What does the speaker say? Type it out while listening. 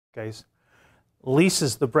okay,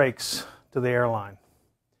 leases the brakes to the airline.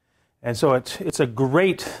 And so it's a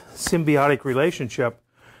great symbiotic relationship.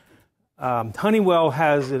 Honeywell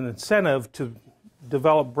has an incentive to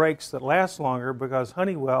develop brakes that last longer because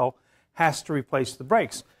Honeywell has to replace the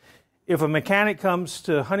brakes. If a mechanic comes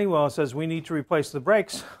to Honeywell and says, we need to replace the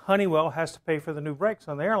brakes, Honeywell has to pay for the new brakes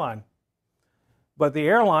on the airline. But the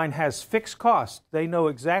airline has fixed costs. They know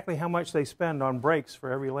exactly how much they spend on brakes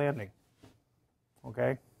for every landing.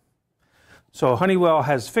 Okay? So Honeywell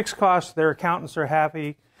has fixed costs. Their accountants are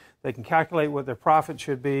happy. They can calculate what their profit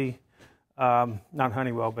should be. Not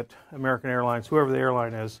Honeywell, but American Airlines, whoever the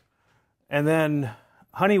airline is. And then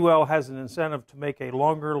Honeywell has an incentive to make a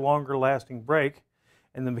longer lasting brake.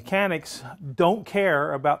 And the mechanics don't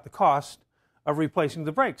care about the cost of replacing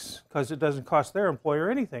the brakes because it doesn't cost their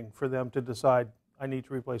employer anything for them to decide, I need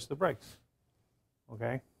to replace the brakes.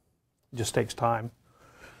 Okay? It just takes time.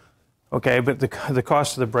 Okay, but the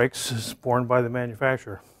cost of the brakes is borne by the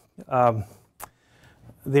manufacturer. The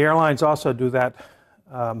airlines also do that.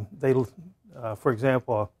 For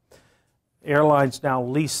example, airlines now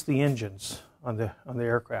lease the engines on the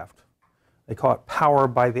aircraft. They call it power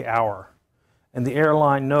by the hour. And the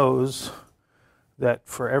airline knows that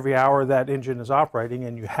for every hour that engine is operating,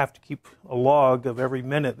 and you have to keep a log of every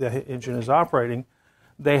minute the engine is operating,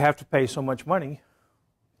 they have to pay so much money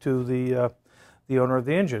to the owner of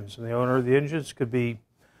the engines. And the owner of the engines could be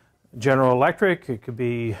General Electric, it could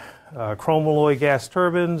be Chromalloy gas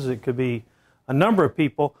turbines, it could be a number of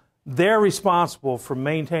people. They're responsible for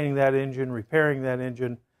maintaining that engine, repairing that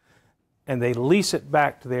engine, and they lease it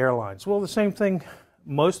back to the airlines. Well, the same thing,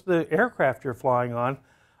 most of the aircraft you're flying on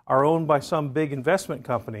are owned by some big investment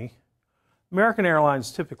company. American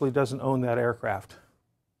Airlines typically doesn't own that aircraft.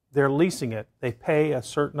 They're leasing it. They pay a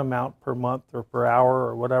certain amount per month or per hour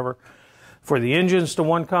or whatever for the engines to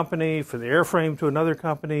one company, for the airframe to another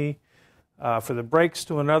company, for the brakes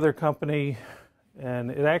to another company, and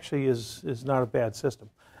it actually is not a bad system.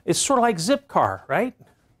 It's sort of like Zipcar, right?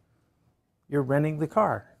 You're renting the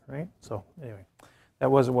car, right? So anyway, that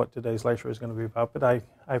wasn't what today's lecture was going to be about, but I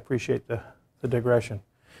appreciate the digression.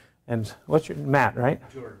 And what's your, Matt, right?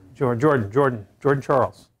 Jordan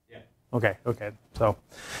Charles. Yeah. Okay.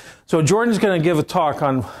 So Jordan's going to give a talk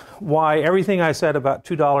on why everything I said about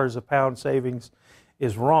 $2 a pound savings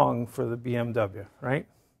is wrong for the BMW, right?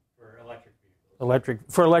 For electric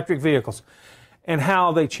vehicles. For electric vehicles. And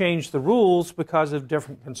how they changed the rules because of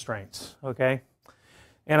different constraints, okay?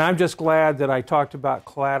 And I'm just glad that I talked about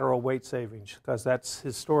collateral weight savings because that's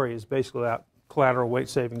his story is basically about collateral weight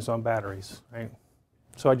savings on batteries, right?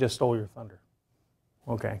 So I just stole your thunder.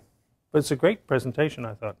 Okay. But it's a great presentation,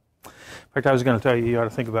 I thought. In fact, I was going to tell you you ought to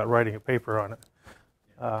think about writing a paper on it.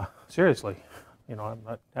 Seriously. You know,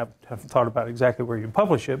 I haven't thought about exactly where you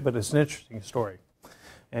publish it, but it's an interesting story.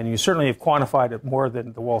 And you certainly have quantified it more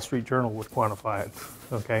than the Wall Street Journal would quantify it.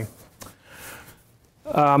 Okay?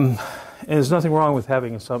 And there's nothing wrong with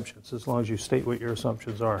having assumptions as long as you state what your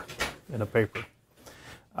assumptions are in a paper.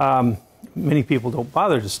 Many people don't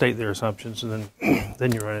bother to state their assumptions, and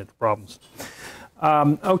then you run into problems.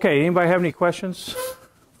 Okay, anybody have any questions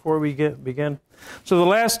before we begin? So the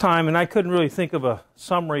last time, and I couldn't really think of a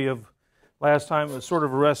summary of last time, it was sort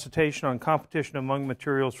of a recitation on competition among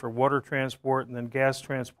materials for water transport and then gas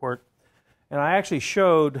transport. And I actually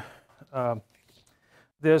showed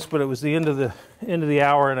this, but it was the end of the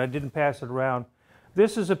hour, and I didn't pass it around.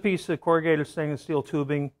 This is a piece of corrugated stainless steel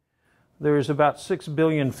tubing. There's about 6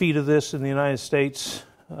 billion feet of this in the United States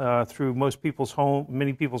through many people's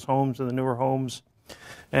homes and the newer homes,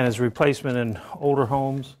 and as a replacement in older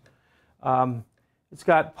homes. It's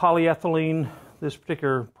got polyethylene. This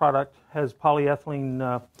particular product has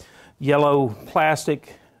polyethylene yellow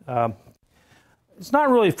plastic. It's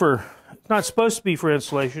not supposed to be for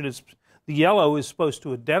insulation. The yellow is supposed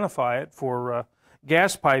to identify it for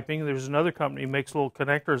gas piping. There's another company who makes little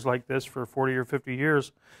connectors like this for 40 or 50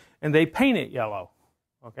 years, and they paint it yellow.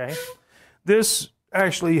 Okay, this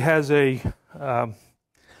actually has a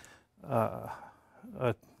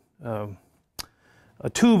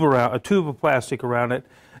tube of plastic around it,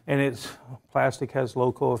 and plastic has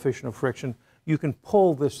low coefficient of friction. You can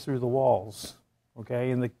pull this through the walls,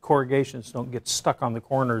 okay, and the corrugations don't get stuck on the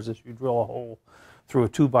corners as you drill a hole through a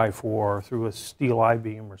 2x4 or through a steel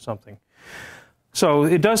I-beam or something. So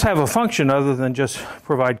it does have a function other than just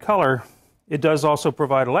provide color. It does also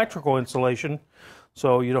provide electrical insulation,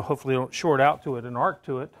 so you hopefully don't short out to it and arc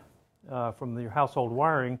to it from your household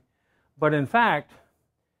wiring. But in fact,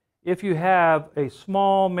 if you have a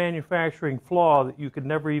small manufacturing flaw that you could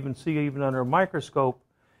never even see even under a microscope,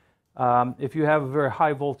 if you have a very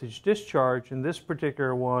high voltage discharge, in this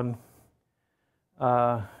particular one,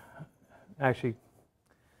 Actually,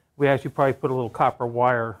 we actually probably put a little copper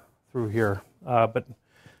wire through here. But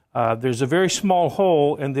there's a very small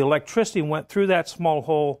hole, and the electricity went through that small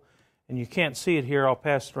hole, and you can't see it here. I'll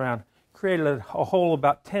pass it around. Created a hole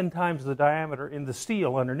about 10 times the diameter in the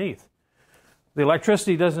steel underneath. The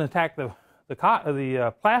electricity doesn't attack the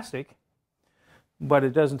plastic, but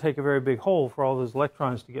it doesn't take a very big hole for all those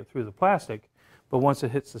electrons to get through the plastic. But once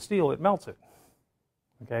it hits the steel, it melts it.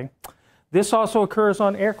 Okay? This also occurs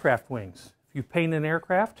on aircraft wings. If you paint an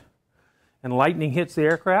aircraft and lightning hits the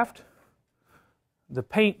aircraft, the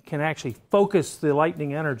paint can actually focus the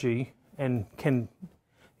lightning energy, and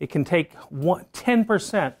it can take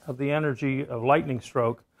 10% of the energy of lightning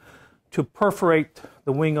stroke to perforate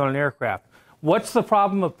the wing on an aircraft. What's the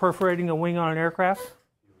problem of perforating a wing on an aircraft?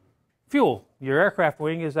 Fuel. Your aircraft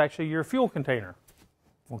wing is actually your fuel container.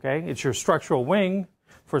 Okay? It's your structural wing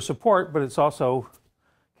for support, but it also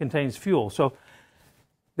contains fuel. So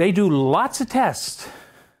they do lots of tests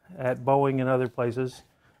at Boeing and other places.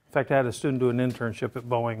 In fact, I had a student do an internship at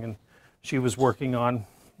Boeing, and she was working on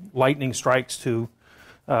lightning strikes to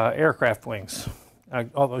aircraft wings,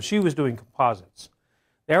 although she was doing composites.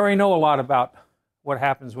 They already know a lot about what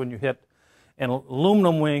happens when you hit an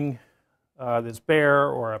aluminum wing that's bare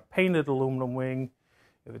or a painted aluminum wing.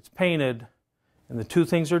 If it's painted, and the two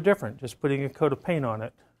things are different, just putting a coat of paint on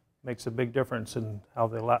it makes a big difference in how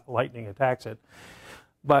the lightning attacks it.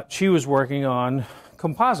 But she was working on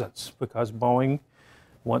composites because Boeing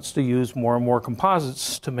wants to use more and more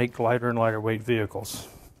composites to make lighter and lighter weight vehicles.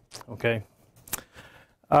 Okay.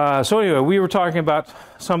 So anyway, we were talking about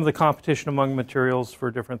some of the competition among materials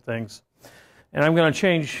for different things. And I'm going to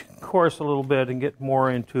change course a little bit and get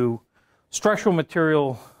more into structural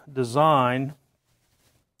material design.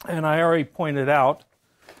 And I already pointed out,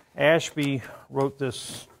 Ashby wrote a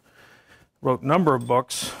number of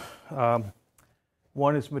books.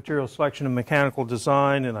 One is Material Selection and Mechanical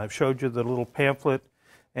Design, and I've showed you the little pamphlet.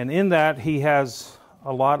 And in that, he has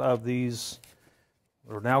a lot of these,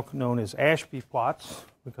 that are now known as Ashby plots,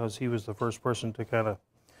 because he was the first person to kind of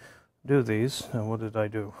do these. And what did I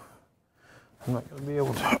do? I'm not going to be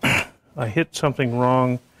able to. I hit something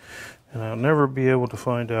wrong, and I'll never be able to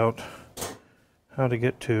find out how to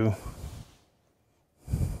get to.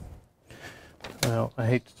 Well, I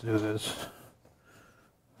hate to do this.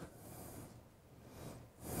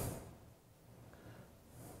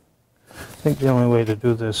 I think the only way to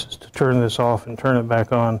do this is to turn this off and turn it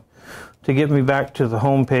back on to get me back to the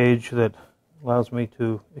home page that allows me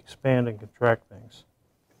to expand and contract things.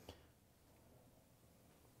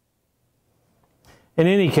 In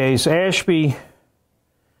any case, Ashby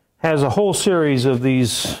has a whole series of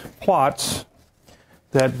these plots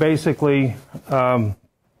that basically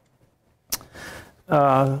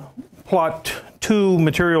plot two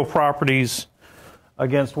material properties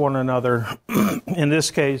against one another. In this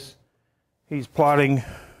case, he's plotting.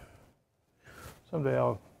 Someday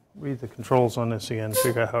I'll read the controls on this again and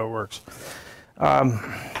figure out how it works.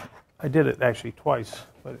 I did it actually twice,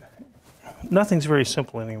 but nothing's very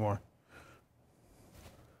simple anymore.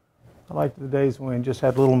 I like the days when we just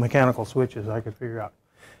had little mechanical switches I could figure out.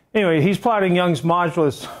 Anyway, he's plotting Young's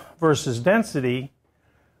modulus versus density,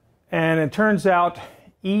 and it turns out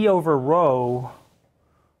E over rho,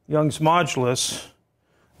 Young's modulus,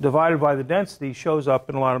 divided by the density, shows up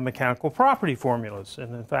in a lot of mechanical property formulas.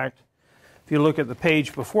 And in fact, if you look at the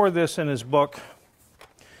page before this in his book,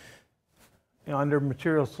 under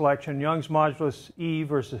material selection, Young's modulus E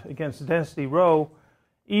versus against density rho,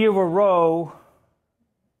 E over rho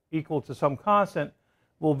equal to some constant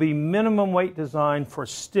will be minimum weight design for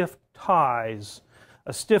stiff ties.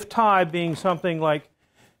 A stiff tie being something like,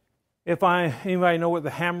 anybody know what the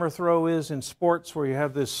hammer throw is in sports, where you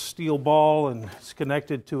have this steel ball and it's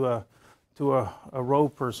connected to a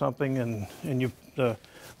rope or something, and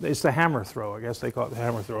it's the hammer throw. I guess they call it the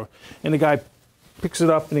hammer throw. And the guy picks it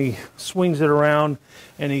up and he swings it around,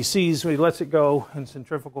 and he lets it go, and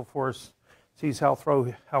centrifugal force sees how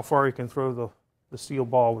far he can throw the steel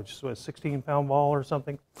ball, which is a 16-pound ball or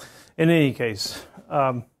something. In any case,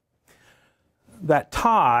 that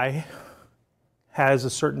tie has a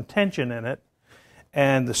certain tension in it,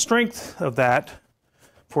 and the strength of that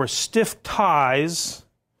for stiff ties,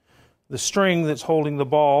 the string that's holding the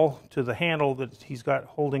ball to the handle that he's got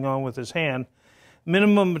holding on with his hand,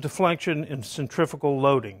 minimum deflection in centrifugal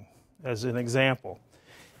loading, as an example.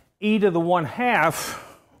 E to the 1/2,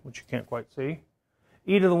 which you can't quite see,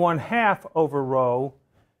 E to the 1/2 over rho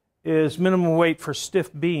is minimum weight for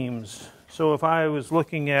stiff beams. So if I was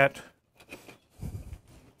looking at,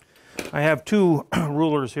 I have two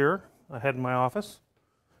rulers here I had in my office,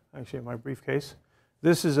 actually in my briefcase.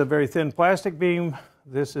 This is a very thin plastic beam.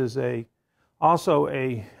 This is a Also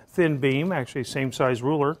a thin beam, actually same size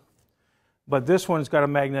ruler, but this one's got a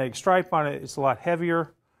magnetic stripe on it. It's a lot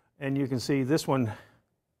heavier, and you can see this one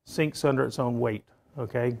sinks under its own weight,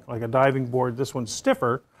 okay? Like a diving board, this one's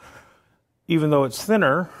stiffer, even though it's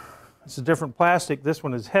thinner. It's a different plastic. This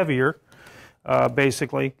one is heavier,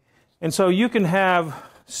 basically. And so you can have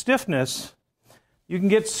stiffness. You can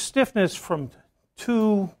get stiffness from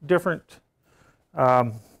two different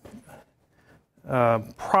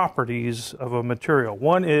properties of a material.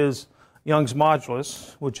 One is Young's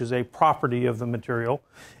modulus, which is a property of the material.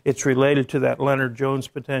 It's related to that Lennard-Jones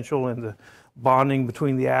potential and the bonding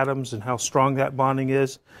between the atoms and how strong that bonding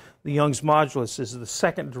is. The Young's modulus is the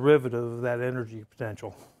second derivative of that energy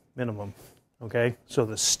potential minimum. Okay, so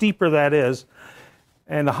the steeper that is,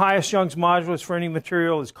 and the highest Young's modulus for any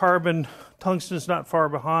material is carbon. Tungsten's not far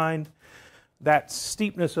behind. That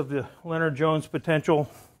steepness of the Lennard-Jones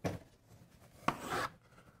potential.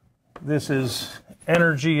 This is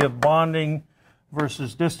energy of bonding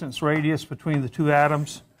versus distance radius between the two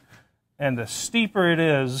atoms. And the steeper it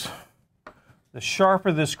is, the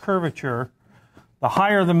sharper this curvature, the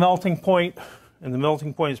higher the melting point, and the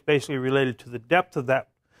melting point is basically related to the depth of that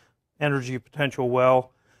energy potential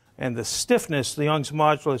well, and the stiffness, the Young's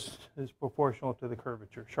modulus, is proportional to the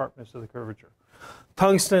curvature, sharpness of the curvature.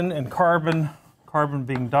 Tungsten and carbon, carbon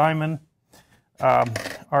being diamond,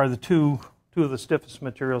 are the two of the stiffest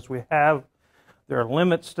materials we have. There are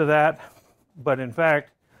limits to that, but in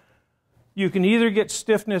fact, you can either get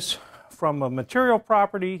stiffness from a material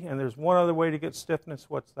property, and there's one other way to get stiffness.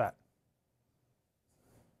 What's that?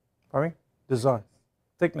 Pardon me? Design.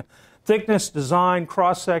 Thickness, design,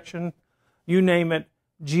 cross-section, you name it,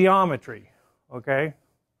 geometry, okay?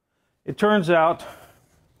 It turns out,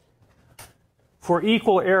 for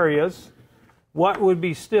equal areas, what would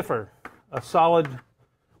be stiffer? A solid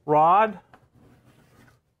rod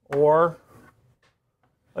or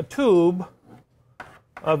a tube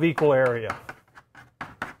of equal area?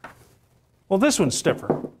 Well, this one's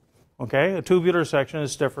stiffer, okay? A tubular section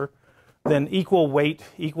is stiffer than equal weight,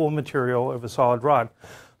 equal material of a solid rod.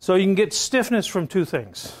 So you can get stiffness from two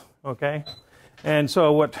things, okay? And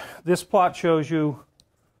so what this plot shows you,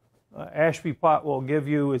 Ashby plot will give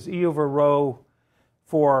you, is E over rho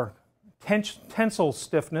for tensile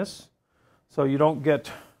stiffness. So you don't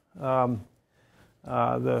get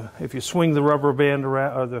if you swing the rubber band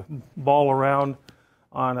around, or the ball around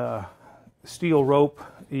on a steel rope,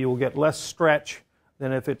 you will get less stretch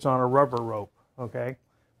than if it's on a rubber rope, okay?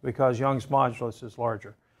 Because Young's modulus is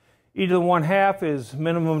larger. E to the 1/2 is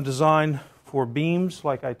minimum design for beams,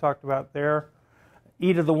 like I talked about there.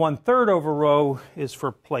 E to the 1/3 over rho is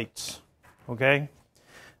for plates, okay?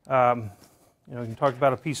 You can talk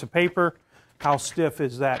about a piece of paper. How stiff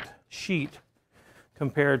is that sheet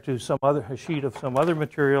compared to a sheet of some other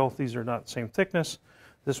material? These are not the same thickness.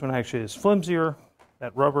 This one actually is flimsier.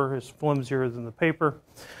 That rubber is flimsier than the paper.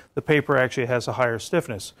 The paper actually has a higher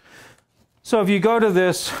stiffness. So if you go to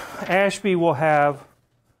this, Ashby will have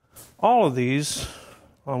all of these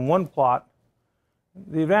on one plot.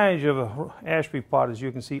 The advantage of an Ashby plot is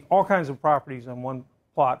you can see all kinds of properties on one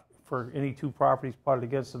plot for any two properties plotted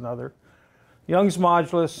against another. Young's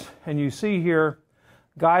modulus, and you see here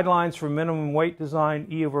guidelines for minimum weight design,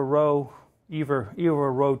 E over rho, E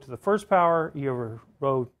over rho to the first power, E over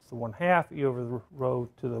rho to the 1/2, E over rho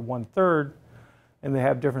to the 1/3, and they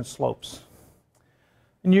have different slopes.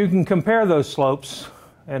 And you can compare those slopes,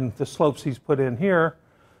 and the slopes he's put in here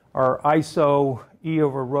are ISO E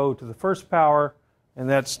over rho to the first power, and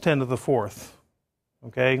that's 10 to the 4th,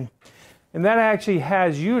 okay? And that actually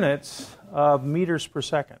has units of meters per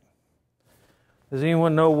second. Does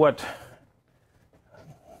anyone know what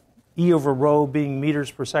E over rho being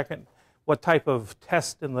meters per second, what type of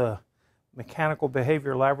test in the mechanical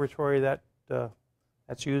behavior laboratory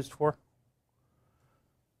that's used for?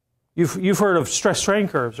 You've heard of stress-strain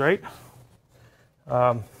curves, right?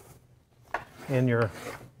 So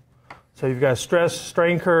you've got a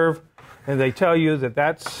stress-strain curve, and they tell you that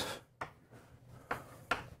that's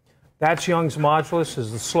Young's modulus,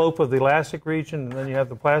 is the slope of the elastic region, and then you have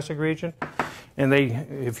the plastic region. And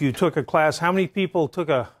if you took a class, how many people took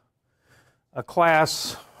a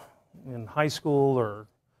class in high school or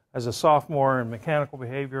as a sophomore in mechanical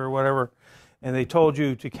behavior or whatever, and they told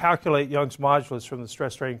you to calculate Young's modulus from the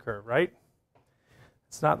stress-strain curve, right?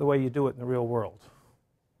 It's not the way you do it in the real world.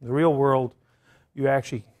 In the real world, you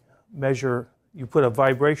actually measure, you put a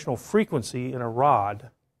vibrational frequency in a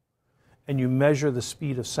rod, and you measure the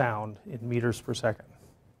speed of sound in meters per second.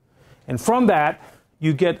 And from that,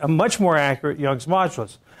 you get a much more accurate Young's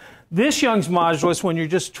modulus. This Young's modulus, when you're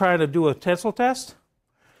just trying to do a tensile test,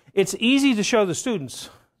 it's easy to show the students.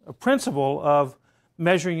 principle of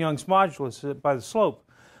measuring Young's modulus by the slope.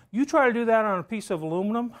 You try to do that on a piece of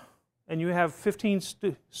aluminum, and you have 15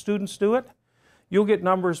 students do it, you'll get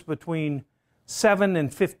numbers between 7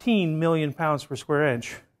 and 15 million pounds per square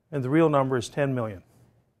inch, and the real number is 10 million,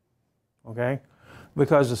 okay?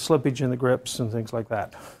 Because of slippage in the grips and things like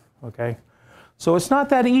that, okay? So it's not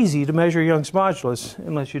that easy to measure Young's modulus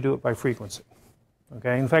unless you do it by frequency,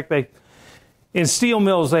 okay? In fact, in steel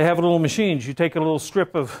mills, they have little machines. You take a little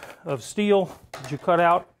strip of steel that you cut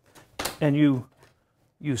out, and you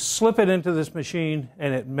slip it into this machine,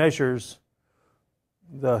 and it measures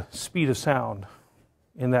the speed of sound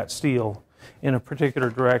in that steel in a particular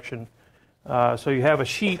direction. So you have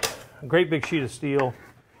a great big sheet of steel,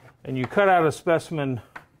 and you cut out a specimen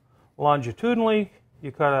longitudinally,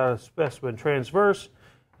 you cut out a specimen transverse,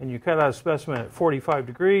 and you cut out a specimen at 45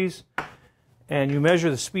 degrees, and you measure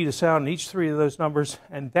the speed of sound in each three of those numbers,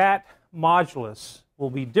 and that modulus will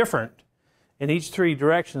be different in each three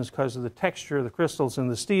directions because of the texture of the crystals in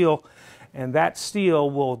the steel, and that steel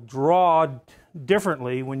will draw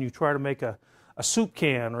differently when you try to make a soup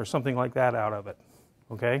can or something like that out of it,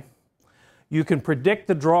 okay? You can predict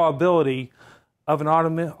the drawability of an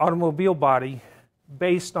automobile body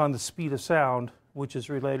based on the speed of sound, which is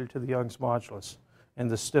related to the Young's modulus and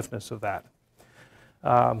the stiffness of that.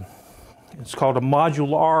 It's called a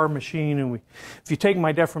modular machine, and if you take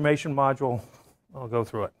my deformation module, I'll go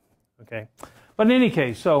through it. Okay, but in any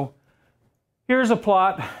case, so here's a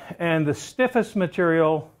plot, and the stiffest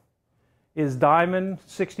material is diamond,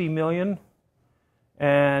 60 million,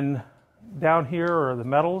 and down here are the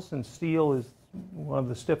metals, and steel is one of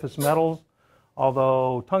the stiffest metals,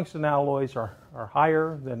 although tungsten alloys are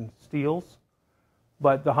higher than steels,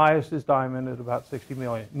 but the highest is diamond at about 60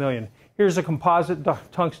 million. Here's a composite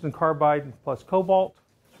tungsten carbide plus cobalt.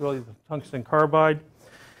 It's really the tungsten carbide.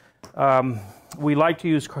 We like to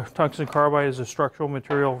use tungsten carbide as a structural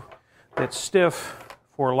material that's stiff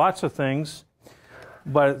for lots of things,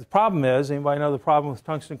 but the problem is, anybody know the problem with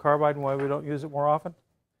tungsten carbide and why we don't use it more often?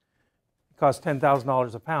 It costs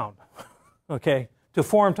 $10,000 a pound, okay? To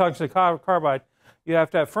form tungsten carbide, you have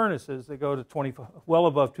to have furnaces that go to well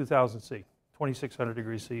above 2000 C, 2600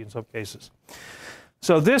 degrees C in some cases.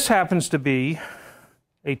 So this happens to be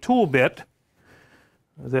a tool bit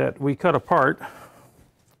that we cut apart.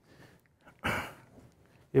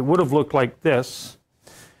 It would have looked like this.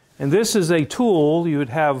 And this is a tool. You would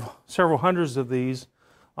have several hundreds of these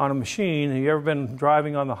on a machine. Have you ever been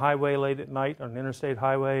driving on the highway late at night, on an interstate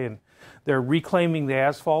highway, and they're reclaiming the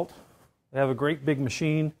asphalt? They have a great big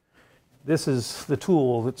machine. This is the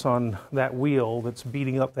tool that's on that wheel that's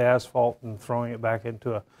beating up the asphalt and throwing it back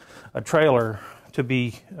into a trailer to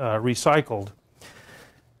be recycled.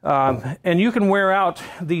 And you can wear out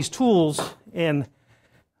these tools in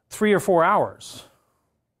 3 or 4 hours,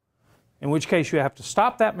 in which case you have to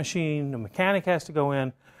stop that machine, the mechanic has to go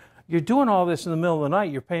in. You're doing all this in the middle of the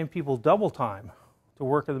night. You're paying people double time to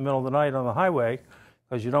work in the middle of the night on the highway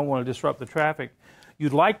because you don't want to disrupt the traffic.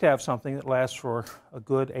 You'd like to have something that lasts for a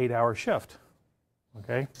good 8-hour shift,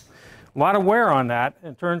 okay? A lot of wear on that,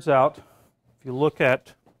 and it turns out, if you look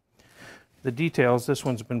at the details, this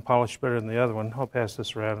one's been polished better than the other one. I'll pass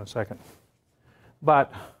this around in a second.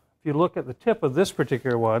 But if you look at the tip of this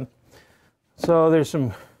particular one, so there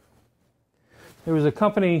was a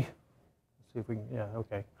company, let's see if we can, yeah,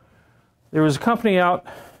 okay. There was a company out,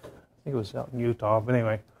 I think it was out in Utah, but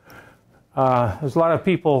anyway, there's a lot of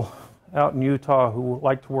people out in Utah who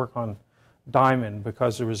like to work on diamond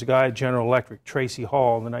because there was a guy at General Electric, Tracy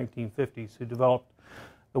Hall, in the 1950s, who developed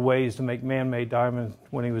the ways to make man-made diamond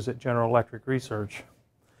when he was at General Electric Research.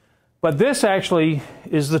 But this actually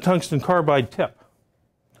is the tungsten carbide tip.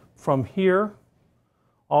 From here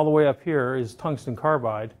all the way up here is tungsten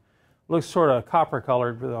carbide. Looks sort of copper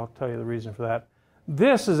colored, but I'll tell you the reason for that.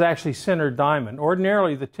 This is actually sintered diamond.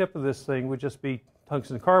 Ordinarily, the tip of this thing would just be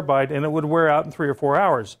tungsten carbide, and it would wear out in 3 or 4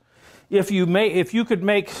 hours. If you could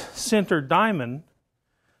make sintered diamond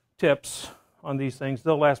tips on these things,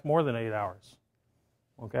 they'll last more than 8 hours,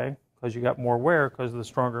 okay? Because you got more wear because of the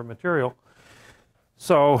stronger material.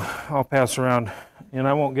 So I'll pass around, and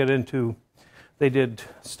I won't get into, they did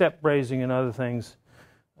step brazing and other things.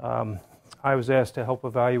 I was asked to help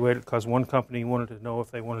evaluate it because one company wanted to know if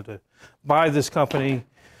they wanted to buy this company,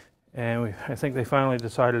 and I think they finally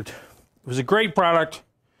decided it was a great product,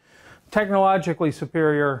 technologically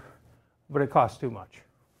superior, but it cost too much.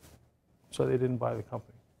 So they didn't buy the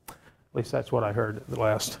company. At least that's what I heard at the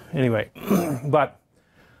last. Anyway,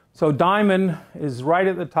 so diamond is right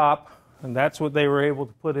at the top, and that's what they were able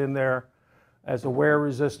to put in there as a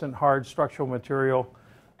wear-resistant hard structural material,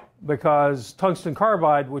 because tungsten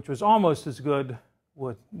carbide, which was almost as good,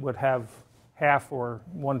 would have half or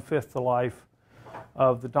 1/5 the life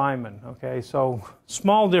of the diamond. Okay, so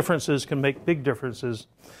small differences can make big differences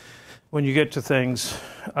when you get to things.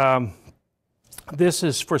 This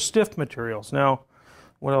is for stiff materials. Now,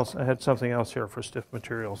 what else? I had something else here for stiff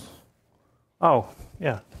materials. Oh,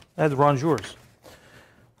 yeah, I had the rongeurs.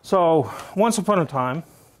 So once upon a time,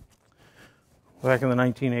 back in the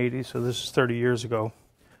 1980s, so this is 30 years ago,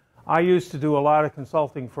 I used to do a lot of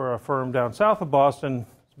consulting for a firm down south of Boston.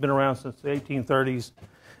 It's been around since the 1830s.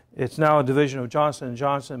 It's now a division of Johnson &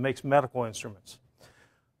 Johnson. It makes medical instruments.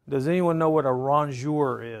 Does anyone know what a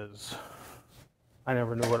rongeur is? I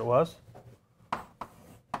never knew what it was.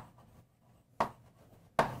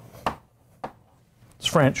 It's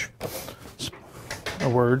French. It's a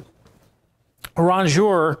word. A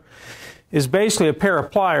rongeur is basically a pair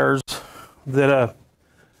of pliers that a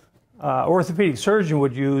orthopedic surgeon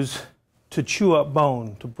would use to chew up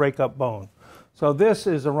bone, to break up bone. So this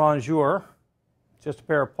is a rongeur, just a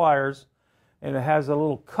pair of pliers, and it has a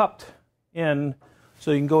little cupped end so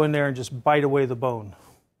you can go in there and just bite away the bone.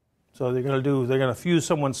 So they're going to fuse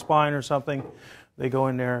someone's spine or something. They go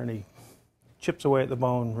in there and he chips away at the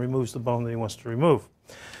bone, removes the bone that he wants to remove.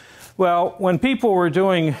 Well, when people were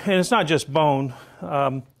doing, and it's not just bone,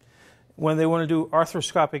 when they want to do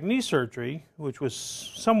arthroscopic knee surgery, which was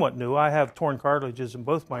somewhat new. I have torn cartilages in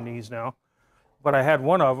both my knees now, but I had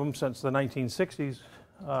one of them since the 1960s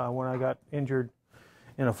when I got injured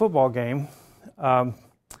in a football game.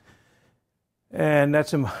 And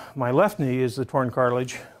that's in my left knee is the torn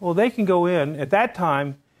cartilage. Well, they can go in, at that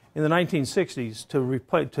time in the 1960s, to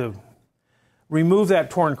remove that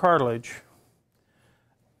torn cartilage,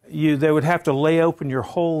 they would have to lay open your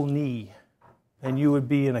whole knee, and you would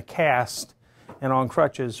be in a cast and on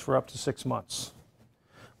crutches for up to 6 months.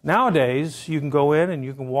 Nowadays, you can go in and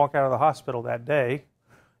you can walk out of the hospital that day.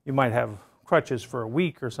 You might have crutches for a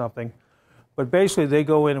week or something, but basically they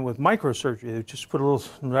go in with microsurgery. They just put a little,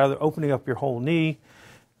 rather than opening up your whole knee,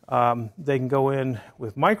 they can go in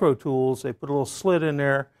with micro tools. They put a little slit in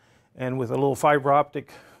there and with a little fiber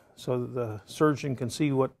optic so that the surgeon can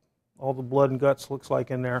see what all the blood and guts looks like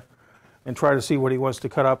in there and try to see what he wants to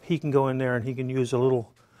cut up. He can go in there and he can use a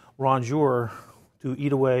little rongeur to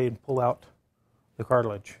eat away and pull out the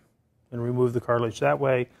cartilage and remove the cartilage that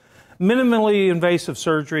way. Minimally invasive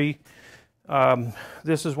surgery.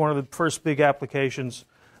 This is one of the first big applications.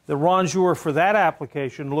 The rongeur for that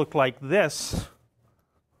application looked like this,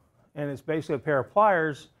 and it's basically a pair of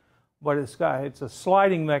pliers, but it's a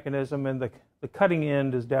sliding mechanism, and the cutting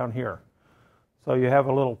end is down here. So you have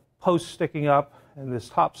a little post sticking up, and this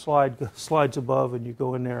top slides above, and you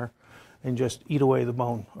go in there and just eat away the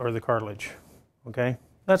bone or the cartilage. Okay,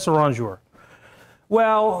 that's the rongeur.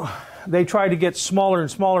 Well, they try to get smaller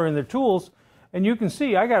and smaller in their tools, and you can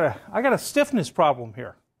see I got a stiffness problem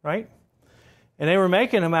here, right? And they were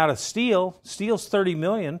making them out of steel. Steel's 30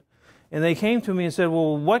 million, and they came to me and said,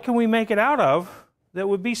 "Well, what can we make it out of that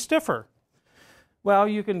would be stiffer?" Well,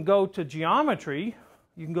 you can go to geometry.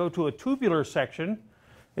 You can go to a tubular section,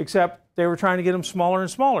 except they were trying to get them smaller and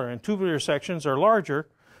smaller, and tubular sections are larger.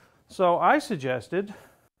 So I suggested,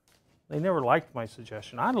 they never liked my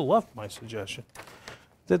suggestion, I loved my suggestion,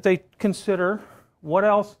 that they consider what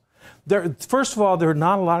else. First of all, there are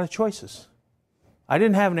not a lot of choices. I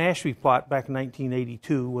didn't have an Ashby plot back in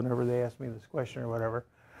 1982 whenever they asked me this question or whatever,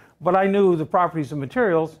 but I knew the properties of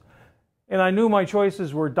materials, and I knew my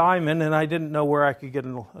choices were diamond, and I didn't know where I could get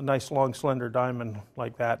a nice long slender diamond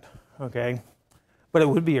like that, okay? But it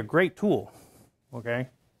would be a great tool, okay?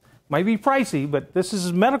 Might be pricey, but this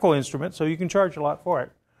is a medical instrument, so you can charge a lot for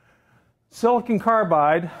it. Silicon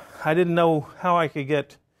carbide, I didn't know how I could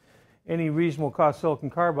get any reasonable cost silicon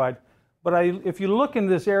carbide, but if you look in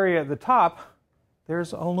this area at the top,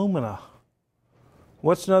 there's alumina.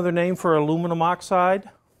 What's another name for aluminum oxide?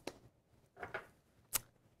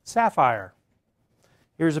 Sapphire.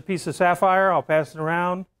 Here's a piece of sapphire. I'll pass it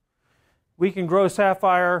around. We can grow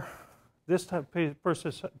sapphire. This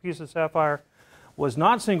piece of sapphire was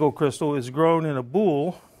not single crystal. It was grown in a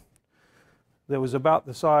boule that was about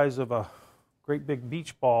the size of a great big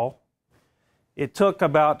beach ball. It took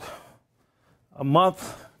about a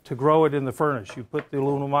month to grow it in the furnace. You put the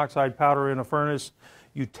aluminum oxide powder in a furnace.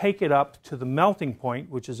 You take it up to the melting point,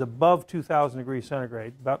 which is above 2,000 degrees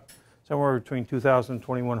centigrade, about somewhere between 2,000 and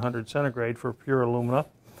 2,100 centigrade for pure alumina.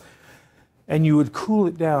 And you would cool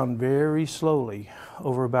it down very slowly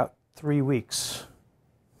over about 3 weeks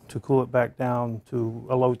to cool it back down to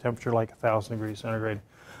a low temperature like 1,000 degrees centigrade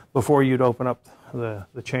before you'd open up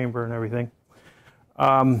the chamber and everything.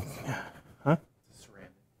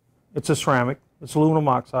 It's a ceramic. It's aluminum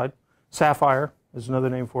oxide. Sapphire is another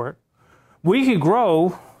name for it. We could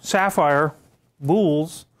grow sapphire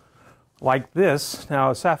boules like this.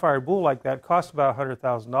 Now, a sapphire boule like that costs about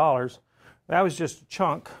 $100,000. That was just a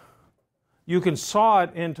chunk. You can saw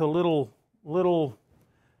it into little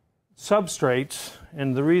substrates,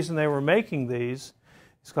 and the reason they were making these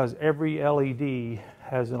is because every LED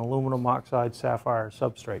has an aluminum oxide sapphire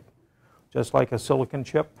substrate. Just like a silicon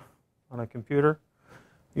chip on a computer,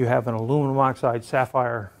 you have an aluminum oxide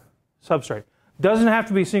sapphire substrate. Doesn't have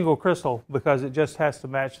to be single crystal because it just has to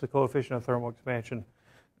match the coefficient of thermal expansion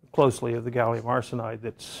closely of the gallium arsenide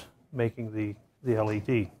that's making the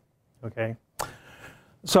LED. Okay?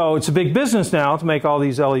 So it's a big business now to make all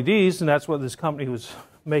these LEDs, and that's what this company was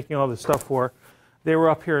making all this stuff for. They were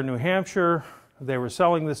up here in New Hampshire. They were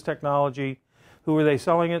selling this technology. Who were they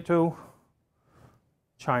selling it to?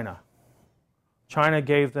 China. China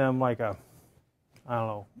gave them like a, I don't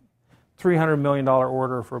know, $300 million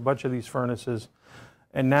order for a bunch of these furnaces.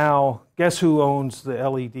 And now, guess who owns the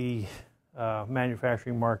LED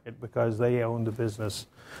manufacturing market because they own the business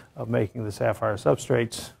of making the sapphire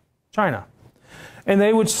substrates? China. And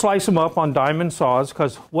they would slice them up on diamond saws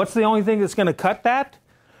because what's the only thing that's going to cut that?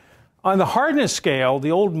 On the hardness scale,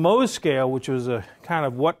 the old Mohs scale, which was a kind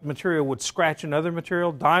of what material would scratch another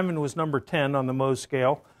material, diamond was number 10 on the Mohs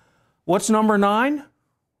scale. What's number 9?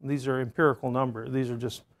 These are empirical numbers. These are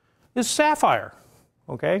just, is sapphire,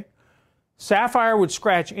 okay? Sapphire would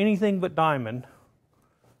scratch anything but diamond.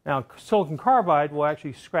 Now, silicon carbide will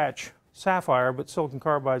actually scratch sapphire, but silicon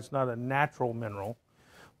carbide is not a natural mineral.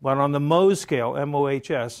 But on the Mohs scale,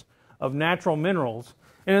 M-O-H-S, of natural minerals,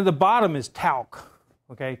 and at the bottom is talc.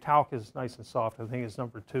 Okay, talc is nice and soft. I think it's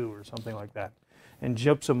number 2 or something like that. And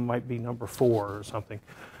gypsum might be number 4 or something.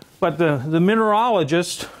 But the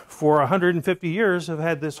mineralogists for 150 years have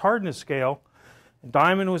had this hardness scale.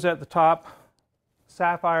 Diamond was at the top.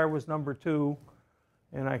 Sapphire was number 2.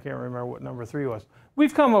 And I can't remember what number 3 was.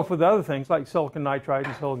 We've come up with other things like silicon nitride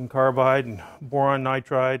and silicon carbide and boron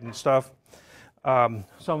nitride and stuff. Some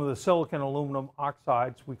of the silicon aluminum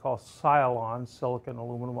oxides we call sialons, silicon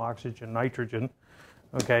aluminum oxygen nitrogen.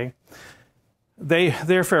 Okay,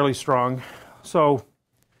 they're fairly strong. So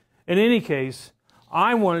in any case,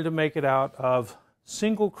 I wanted to make it out of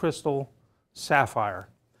single crystal sapphire.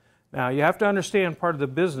 Now you have to understand part of the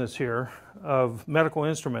business here of medical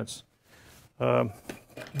instruments.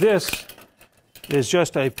 This is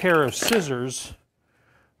just a pair of scissors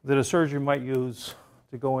that a surgeon might use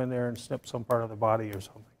to go in there and snip some part of the body or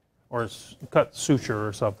something, or cut suture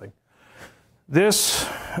or something. This,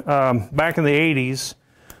 back in the 80s,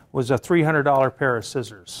 was a $300 pair of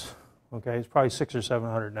scissors. Okay, it's probably $600 or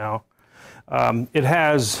 $700 now.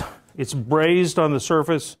 It's brazed on the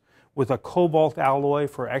surface with a cobalt alloy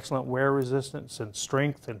for excellent wear resistance and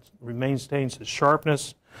strength, and maintains its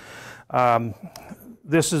sharpness.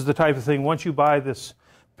 This is the type of thing, once you buy this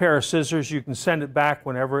pair of scissors, you can send it back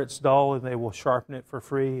whenever it's dull, and they will sharpen it for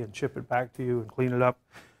free and ship it back to you and clean it up.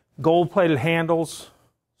 Gold-plated handles,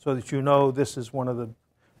 so that you know this is one of the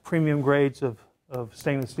premium grades of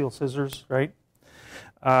stainless steel scissors, right?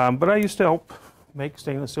 But I used to help make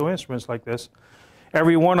stainless steel instruments like this.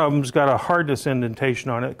 Every one of them's got a hardness indentation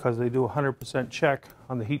on it because they do a 100% check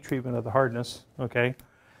on the heat treatment of the hardness, okay?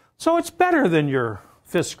 So it's better than your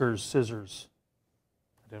Fiskars scissors.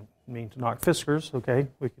 I didn't mean to knock Fiskars, okay?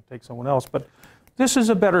 We could take someone else, but this is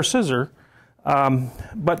a better scissor.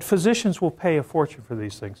 But physicians will pay a fortune for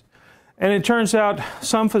these things. And it turns out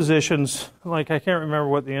some physicians, like I can't remember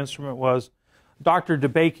what the instrument was, Dr.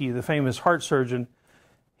 DeBakey, the famous heart surgeon,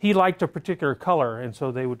 he liked a particular color, and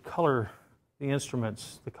so they would color the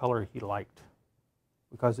instruments the color he liked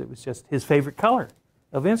because it was just his favorite color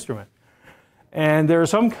of instrument. And there are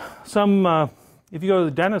some if you go to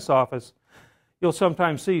the dentist's office, you'll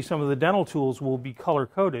sometimes see some of the dental tools will be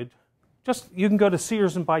color-coded. You can go to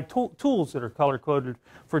Sears and buy tools that are color-coded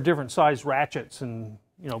for different size ratchets and,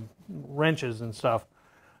 wrenches and stuff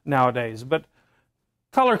nowadays. But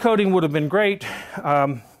color coding would have been great.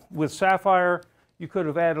 With sapphire, you could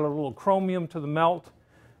have added a little chromium to the melt,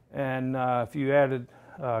 and if you added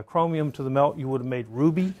chromium to the melt, you would have made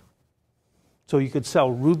ruby. So you could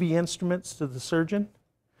sell ruby instruments to the surgeon.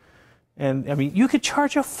 And, I mean, you could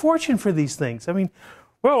charge a fortune for these things. I mean,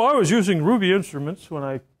 well, I was using ruby instruments when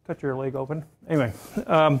I cut your leg open. Anyway,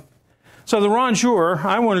 so the rongeur,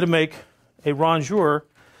 I wanted to make a rongeur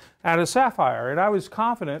out of sapphire, and I was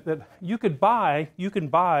confident that you can buy,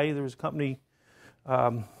 there was a company,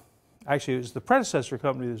 actually it was the predecessor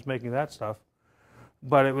company that was making that stuff,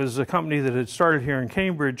 but it was a company that had started here in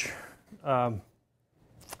Cambridge, and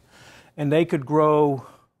they could grow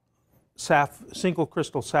single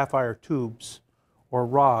crystal sapphire tubes or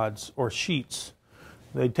rods or sheets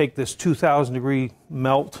They take this 2,000 degree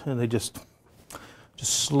melt and they just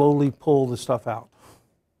slowly pull the stuff out,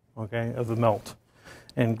 okay, of the melt,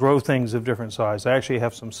 and grow things of different size. I actually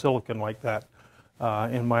have some silicon like that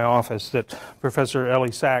in my office that Professor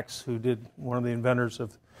Ellie Sachs, who did one of the inventors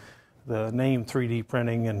of the name 3D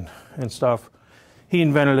printing and stuff, he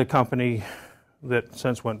invented a company that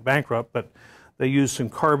since went bankrupt, but they used some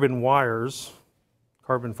carbon wires,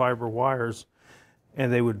 carbon fiber wires,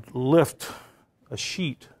 and they would lift a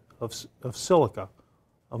sheet of silica,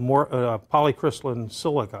 polycrystalline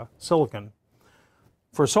silicon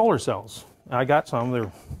for solar cells. I got some.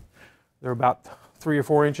 They're about 3 or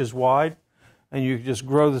 4 inches wide, and you just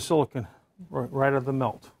grow the silicon right out of the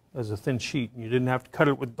melt as a thin sheet. You didn't have to cut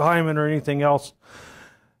it with diamond or anything else.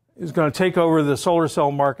 It was going to take over the solar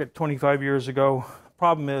cell market 25 years ago.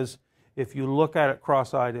 Problem is, if you look at it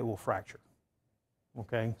cross-eyed, it will fracture.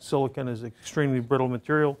 Okay, silicon is extremely brittle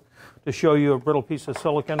material. To show you a brittle piece of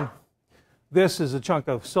silicon, this is a chunk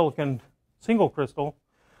of silicon single crystal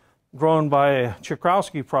grown by a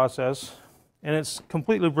Czochralski process, and it's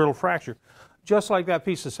completely brittle fracture. Just like that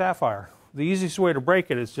piece of sapphire. The easiest way to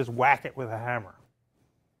break it is just whack it with a hammer.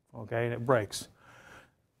 Okay, and it breaks.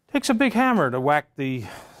 It takes a big hammer to whack the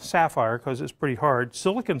sapphire because it's pretty hard.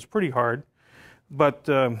 Silicon's pretty hard, but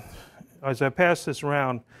as I pass this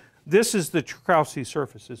around, this is the Czochralski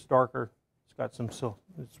surface. It's darker. It's got some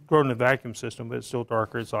it's grown in a vacuum system, but it's still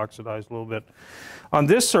darker. It's oxidized a little bit. On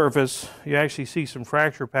this surface, you actually see some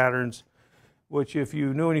fracture patterns, which if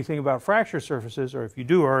you knew anything about fracture surfaces, or if you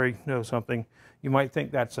do already know something, you might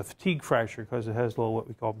think that's a fatigue fracture because it has little what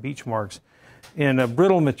we call beach marks. In a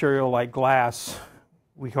brittle material like glass,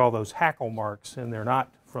 we call those hackle marks, and they're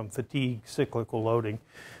not from fatigue, cyclical loading.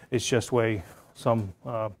 It's just way some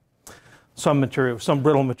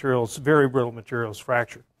brittle materials, very brittle materials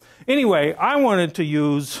fracture. Anyway, I wanted to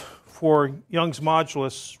use, for Young's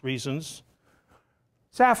modulus reasons,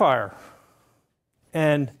 sapphire.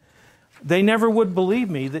 And they never would believe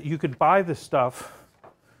me that you could buy this stuff.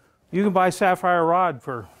 You can buy sapphire rod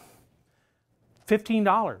for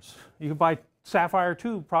 $15. You can buy sapphire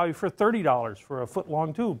tube probably for $30 for a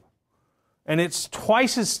foot-long tube. And it's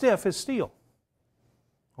twice as stiff as steel.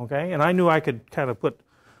 Okay, and I knew I could kind of put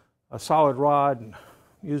a solid rod and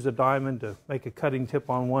use a diamond to make a cutting tip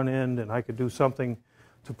on one end, and I could do something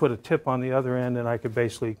to put a tip on the other end, and I could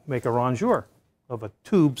basically make a rongeur of a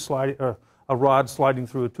tube sliding, a rod sliding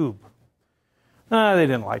through a tube. They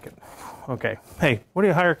didn't like it. Okay, hey, what do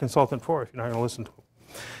you hire a consultant for if you're not going to listen to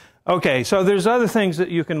them? Okay, so there's other things that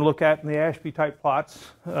you can look at in the Ashby type plots.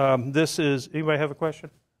 This is, anybody have a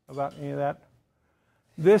question about any of that?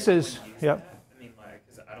 This is, yep.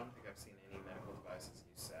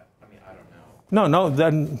 No,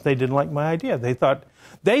 then they didn't like my idea. They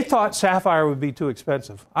thought sapphire would be too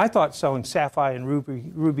expensive. I thought selling sapphire and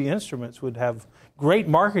ruby instruments would have great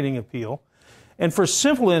marketing appeal. And for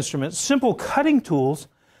simple instruments, simple cutting tools,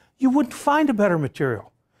 you wouldn't find a better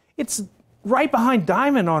material. It's right behind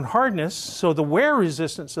diamond on hardness, so the wear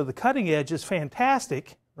resistance of the cutting edge is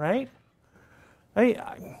fantastic, right?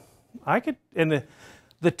 I could, and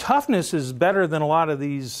the toughness is better than a lot of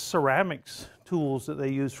these ceramics tools that they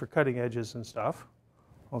use for cutting edges and stuff,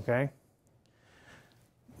 okay?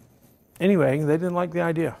 Anyway, they didn't like the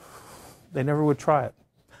idea. They never would try it.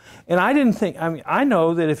 And I didn't think, I mean, I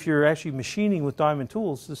know that if you're actually machining with diamond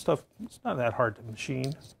tools, this stuff, it's not that hard to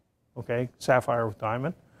machine, okay? Sapphire with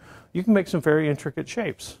diamond. You can make some very intricate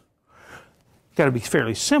shapes. Got to be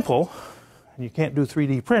fairly simple, and you can't do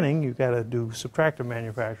 3D printing. You've got to do subtractive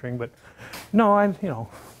manufacturing, but no,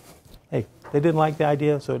 hey, they didn't like the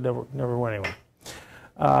idea, so it never went anywhere.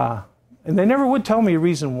 And they never would tell me a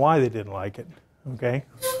reason why they didn't like it, okay?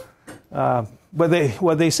 But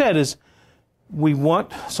what they said is, we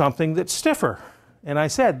want something that's stiffer. And I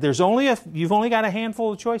said, you've only got a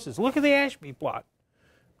handful of choices. Look at the Ashby plot.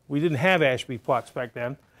 We didn't have Ashby plots back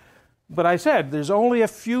then. But I said, there's only a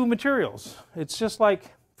few materials. It's just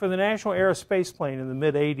like for the National Aerospace Plane in the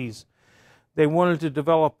mid-'80s, they wanted to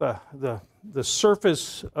develop the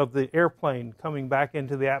surface of the airplane coming back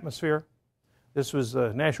into the atmosphere. This was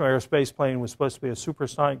the National Aerospace Plane was supposed to be a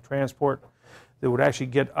supersonic transport that would actually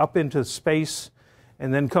get up into space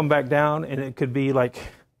and then come back down, and it could be like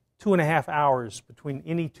 2.5 hours between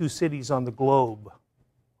any two cities on the globe,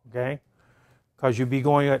 okay? Because you'd be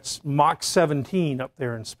going at Mach 17 up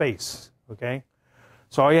there in space, okay?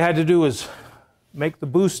 So all you had to do was make the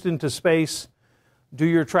boost into space, do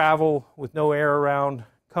your travel with no air around,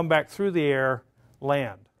 come back through the air,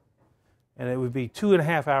 land. And it would be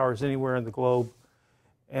 2.5 hours anywhere in the globe.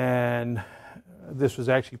 And this was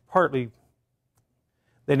actually partly,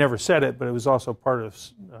 They never said it, but it was also part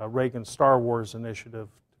of Reagan's Star Wars initiative,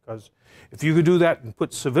 because if you could do that and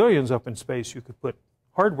put civilians up in space, you could put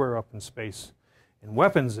hardware up in space and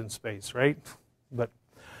weapons in space, right? But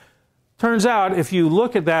turns out, if you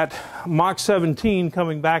look at that Mach 17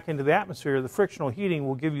 coming back into the atmosphere, the frictional heating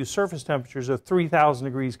will give you surface temperatures of 3,000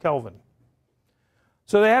 degrees Kelvin.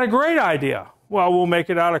 So they had a great idea. Well, we'll make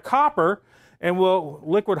it out of copper, and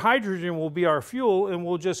liquid hydrogen will be our fuel, and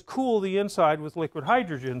we'll just cool the inside with liquid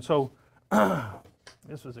hydrogen. So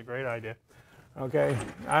this was a great idea. Okay,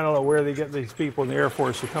 I don't know where they get these people in the Air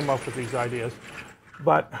Force to come up with these ideas,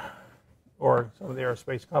 or some of the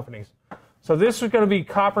aerospace companies. So this was going to be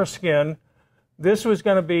copper skin. This was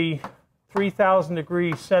going to be 3,000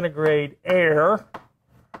 degrees centigrade air.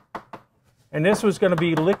 And this was going to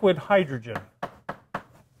be liquid hydrogen.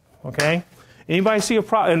 Okay? Anybody see a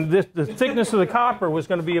problem? And the thickness of the copper was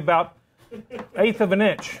going to be about 1/8 of an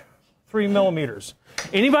inch, 3 millimeters.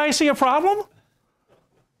 Anybody see a problem?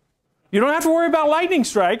 You don't have to worry about lightning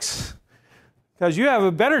strikes, because you have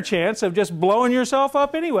a better chance of just blowing yourself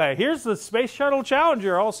up anyway. Here's the Space Shuttle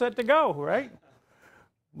Challenger all set to go, right?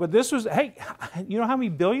 But this was, hey, you know how many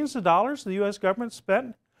billions of dollars the U.S. government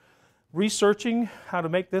spent researching how to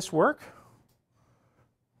make this work?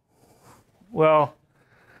 Well,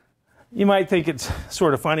 you might think it's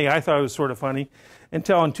sort of funny. I thought it was sort of funny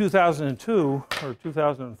until in 2002 or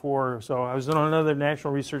 2004 or so, I was on another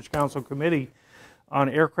National Research Council committee on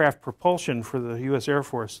aircraft propulsion for the U.S. Air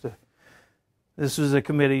Force. This was a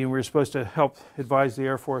committee, and we were supposed to help advise the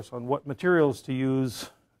Air Force on what materials to use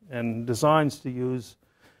and designs to use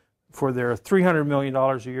for their $300 million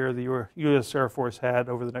a year the U.S. Air Force had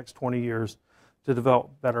over the next 20 years to develop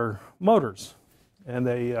better motors. And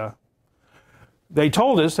they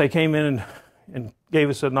told us, they came in and gave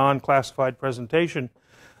us a non-classified presentation.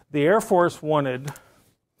 The Air Force wanted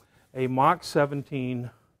a Mach 17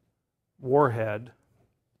 warhead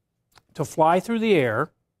to fly through the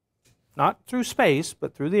air, not through space,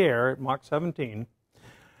 but through the air at Mach 17.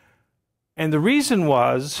 And the reason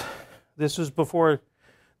was, this was before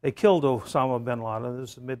they killed Osama bin Laden.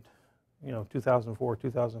 This was mid, 2004,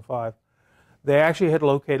 2005. They actually had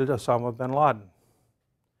located Osama bin Laden.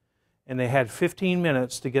 And they had 15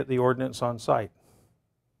 minutes to get the ordnance on site.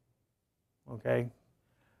 Okay?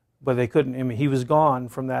 But they couldn't, I mean, he was gone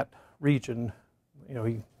from that region,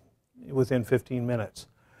 within 15 minutes.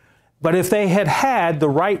 But if they had had the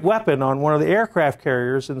right weapon on one of the aircraft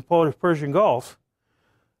carriers in the Persian Gulf,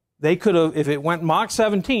 they could have, if it went Mach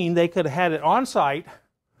 17, they could have had it on site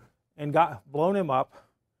and blown him up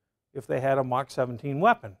if they had a Mach 17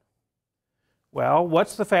 weapon. Well,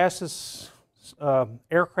 what's the fastest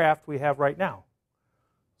aircraft we have right now?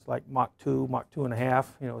 It's like Mach 2, Mach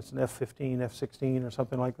 2.5. It's an F-15, F-16 or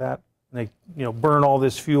something like that. And they, burn all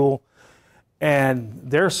this fuel, and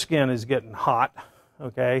their skin is getting hot.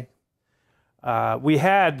 Okay. We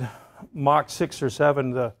had Mach 6 or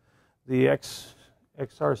 7, the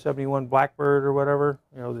XR-71 Blackbird or whatever,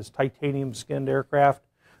 this titanium-skinned aircraft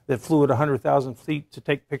that flew at 100,000 feet to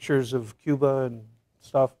take pictures of Cuba and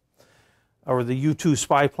stuff. Or the U-2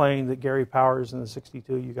 spy plane that Gary Powers in the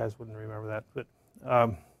 62, you guys wouldn't remember that. But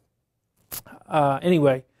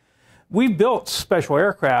anyway, we built special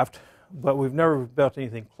aircraft, but we've never built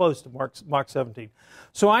anything close to Mach 17.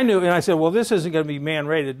 So I knew, and I said, well, this isn't going to be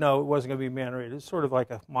man-rated. No, it wasn't going to be man-rated. It's sort of like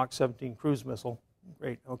a Mach 17 cruise missile.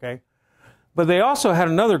 Great, okay. But they also had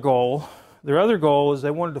another goal. Their other goal is they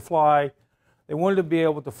wanted to be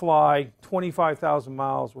able to fly 25,000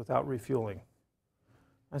 miles without refueling.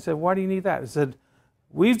 I said, why do you need that? I said,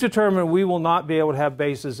 we've determined we will not be able to have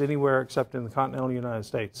bases anywhere except in the continental United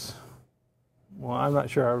States. Well, I'm not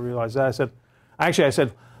sure I realized that. I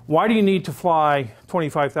said, why do you need to fly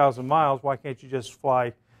 25,000 miles? Why can't you just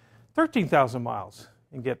fly 13,000 miles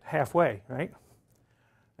and get halfway, right?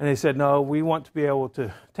 And they said, no, we want to be able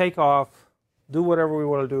to take off, do whatever we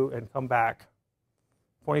want to do, and come back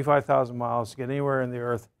 25,000 miles, get anywhere in the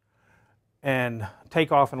earth, and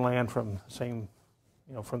take off and land from the same,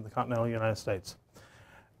 from the continental United States.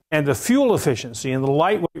 And the fuel efficiency and the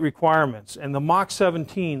lightweight requirements and the Mach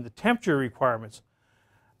 17, the temperature requirements,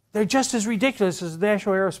 they're just as ridiculous as the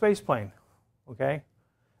National Aerospace Plane, okay?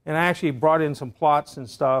 And I actually brought in some plots and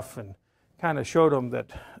stuff and kind of showed them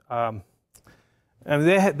that, and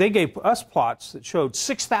they gave us plots that showed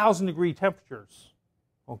 6,000 degree temperatures,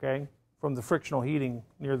 okay, from the frictional heating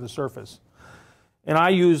near the surface. And I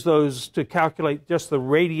used those to calculate just the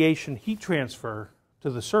radiation heat transfer to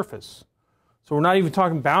the surface. So we're not even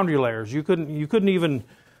talking boundary layers. You couldn't even,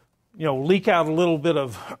 leak out a little bit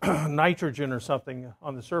of nitrogen or something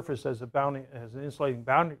on the surface as an insulating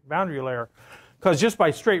boundary layer, because just by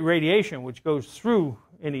straight radiation, which goes through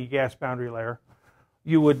any gas boundary layer,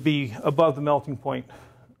 you would be above the melting point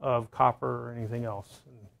of copper or anything else.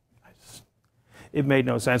 It made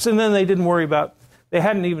no sense. And then they didn't worry about, they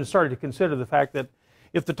hadn't even started to consider the fact that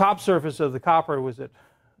if the top surface of the copper was at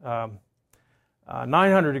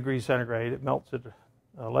 900 degrees centigrade, it melts at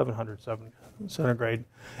 1100 centigrade,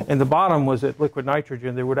 and the bottom was at liquid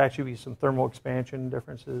nitrogen, there would actually be some thermal expansion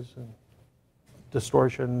differences and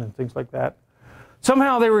distortion and things like that.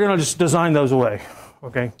 Somehow they were going to just design those away.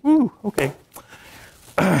 Okay, woo, okay.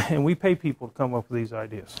 And we pay people to come up with these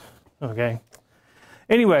ideas. Okay.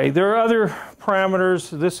 Anyway, there are other parameters.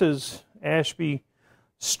 This is Ashby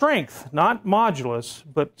strength, not modulus,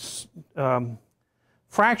 but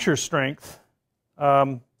fracture strength,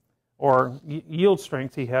 or yield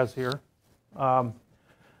strength he has here,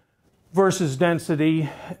 versus density,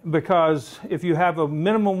 because if you have a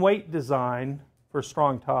minimum weight design for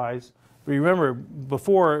strong ties, remember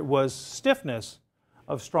before it was stiffness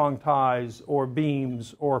of strong ties or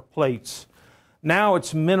beams or plates. Now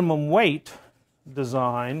it's minimum weight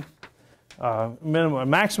design,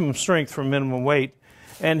 maximum strength for minimum weight.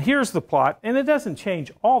 And here's the plot, and it doesn't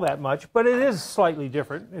change all that much, but it is slightly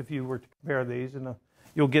different if you were to compare these, and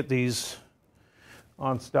you'll get these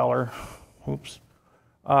on Stellar. Oops.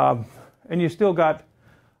 And you still got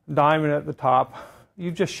diamond at the top.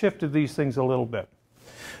 You've just shifted these things a little bit.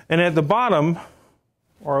 And at the bottom,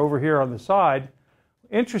 or over here on the side,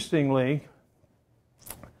 interestingly,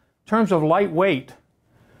 in terms of lightweight,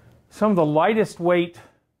 some of the lightest weight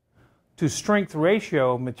to strength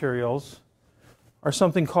ratio materials are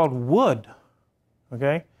something called wood.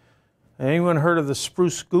 Okay? Anyone heard of the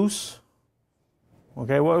spruce goose?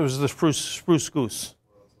 Okay, what was the spruce goose?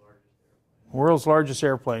 World's largest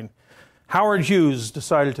airplane. Howard Hughes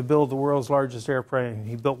decided to build the world's largest airplane.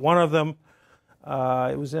 He built one of them.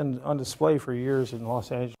 It was on display for years in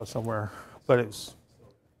Los Angeles somewhere, but it's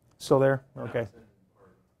still there? Okay.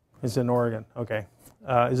 It's in Oregon. Okay.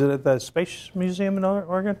 Is it at the Space Museum in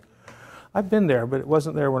Oregon? I've been there, but it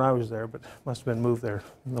wasn't there when I was there, but must have been moved there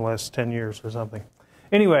in the last 10 years or something.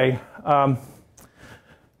 Anyway,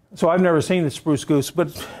 so I've never seen the spruce goose,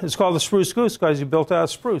 but it's called the spruce goose because you built out of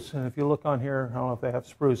spruce. And if you look on here, I don't know if they have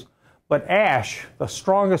spruce, but ash, the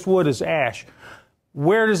strongest wood is ash.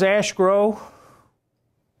 Where does ash grow?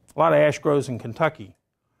 A lot of ash grows in Kentucky.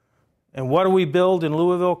 And what do we build in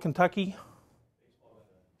Louisville, Kentucky?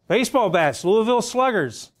 Baseball bats, Louisville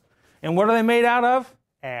Sluggers. And what are they made out of?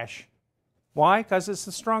 Ash. Why? Because it's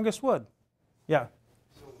the strongest wood. Yeah.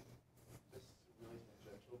 So this is really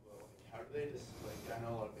tangential, but like, how do they just like? I know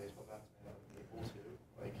a lot of baseball bats made out of maple too.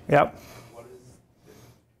 Like, yep.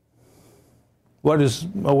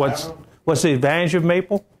 What's the advantage of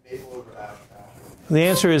maple? Maple over ash. The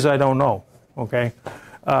answer is I don't know. Okay,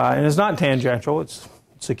 and it's not tangential. It's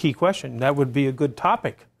a key question. That would be a good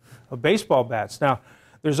topic of baseball bats. Now,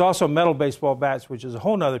 there's also metal baseball bats, which is a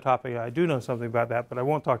whole other topic. I do know something about that, but I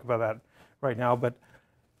won't talk about that right now. But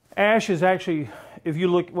ash is actually, if you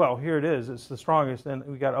look, well, here it is. It's the strongest. Then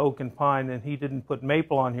we got oak and pine, and he didn't put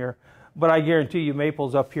maple on here. But I guarantee you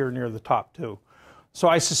maple's up here near the top, too. So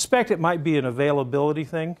I suspect it might be an availability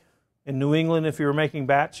thing. In New England, if you were making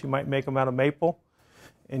bats, you might make them out of maple.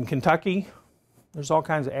 In Kentucky, there's all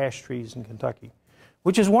kinds of ash trees in Kentucky,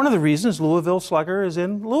 which is one of the reasons Louisville Slugger is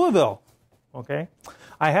in Louisville. Okay?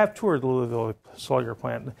 I have toured the Louisville Slugger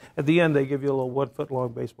plant. At the end, they give you a little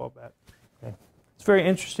 1-foot-long baseball bat. Okay? It's very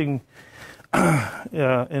interesting,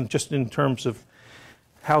 and just in terms of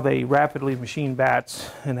how they rapidly machine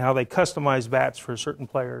bats and how they customize bats for certain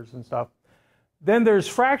players and stuff. Then there's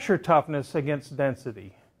fracture toughness against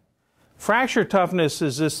density. Fracture toughness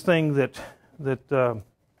is this thing that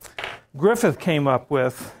Griffith came up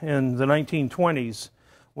with in the 1920s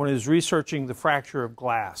when he was researching the fracture of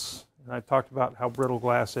glass. And I talked about how brittle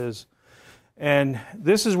glass is. And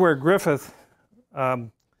this is where Griffith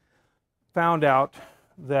found out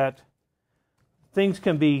that things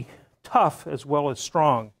can be tough as well as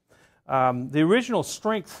strong. The original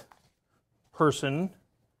strength person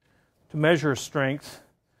to measure strength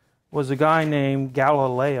was a guy named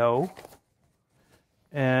Galileo.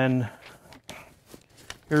 And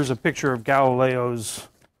here's a picture of Galileo's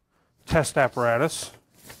test apparatus.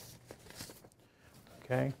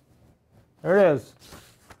 Okay. There it is.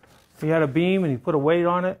 He had a beam and he put a weight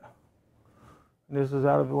on it. And this is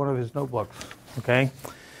out of one of his notebooks. Okay.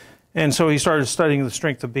 And so he started studying the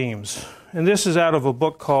strength of beams. And this is out of a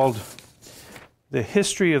book called The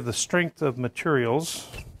History of the Strength of Materials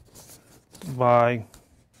by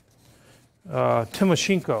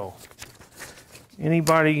Timoshenko.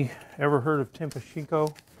 Anybody ever heard of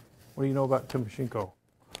Timoshenko? What do you know about Timoshenko?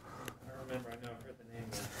 I remember, I never heard the name.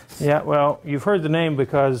 Yeah, well, you've heard the name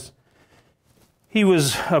because he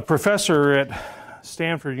was a professor at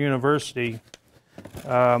Stanford University.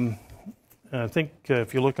 I think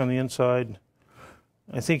if you look on the inside,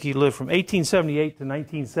 I think he lived from 1878 to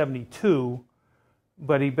 1972.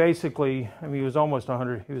 But he basically, I mean, he was almost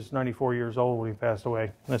 100. He was 94 years old when he passed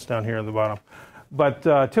away. That's down here at the bottom. But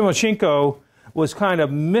Timoshenko was kind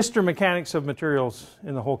of Mr. Mechanics of materials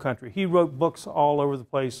in the whole country. He wrote books all over the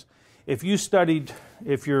place. If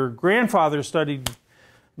your grandfather studied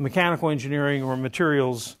mechanical engineering or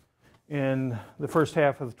materials in the first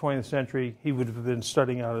half of the 20th century, he would have been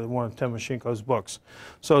studying out of one of Timoshenko's books.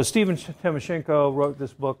 So Stephen Timoshenko wrote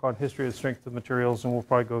this book on history of the strength of materials, and we'll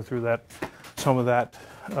probably go through some of that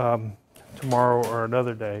tomorrow or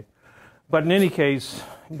another day. But in any case,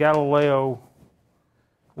 Galileo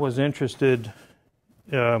was interested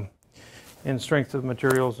in strength of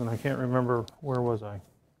materials, and I can't remember, where was I?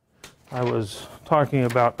 I was talking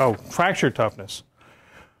about, fracture toughness.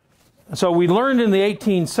 So we learned in the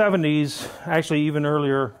 1870s, actually even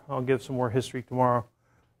earlier, I'll give some more history tomorrow,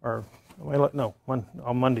 or no,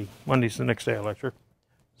 on Monday. Monday's the next day of lecture.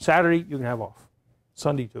 Saturday, you can have off.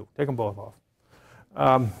 Sunday too, take them both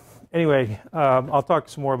off. Anyway, I'll talk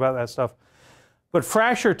some more about that stuff. But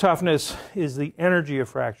fracture toughness is the energy of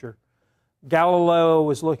fracture. Galileo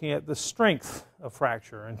was looking at the strength of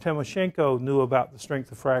fracture, and Timoshenko knew about the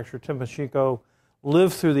strength of fracture. Timoshenko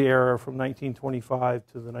lived through the era from 1925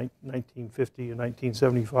 to the 1950 and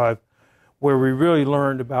 1975, where we really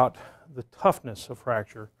learned about the toughness of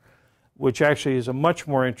fracture, which actually is a much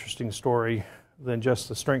more interesting story than just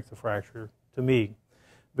the strength of fracture to me,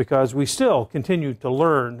 because we still continue to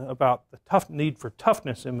learn about the need for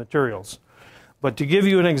toughness in materials. But to give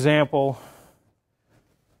you an example,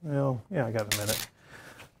 well, yeah, I got a minute.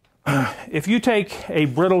 If you take a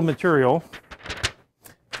brittle material,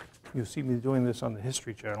 you'll see me doing this on the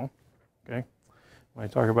History Channel, okay, when I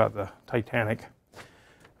talk about the Titanic.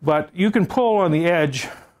 But you can pull on the edge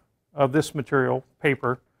of this material,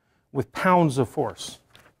 paper, with pounds of force.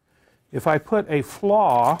 If I put a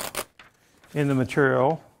flaw in the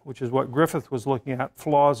material, which is what Griffith was looking at,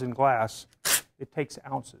 flaws in glass, it takes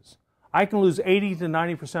ounces. I can lose 80 to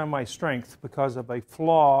 90% of my strength because of a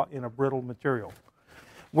flaw in a brittle material.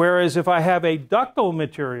 Whereas if I have a ductile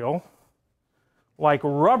material, like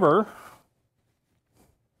rubber,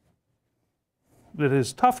 that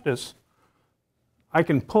is toughness, I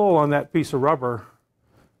can pull on that piece of rubber,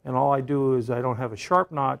 and all I do is I don't have a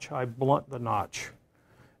sharp notch, I blunt the notch.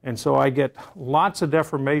 And so I get lots of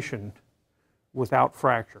deformation without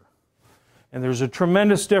fracture. And there's a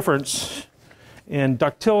tremendous difference in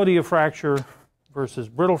ductility of fracture versus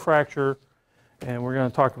brittle fracture, and we're going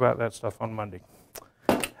to talk about that stuff on Monday.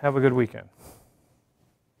 Have a good weekend.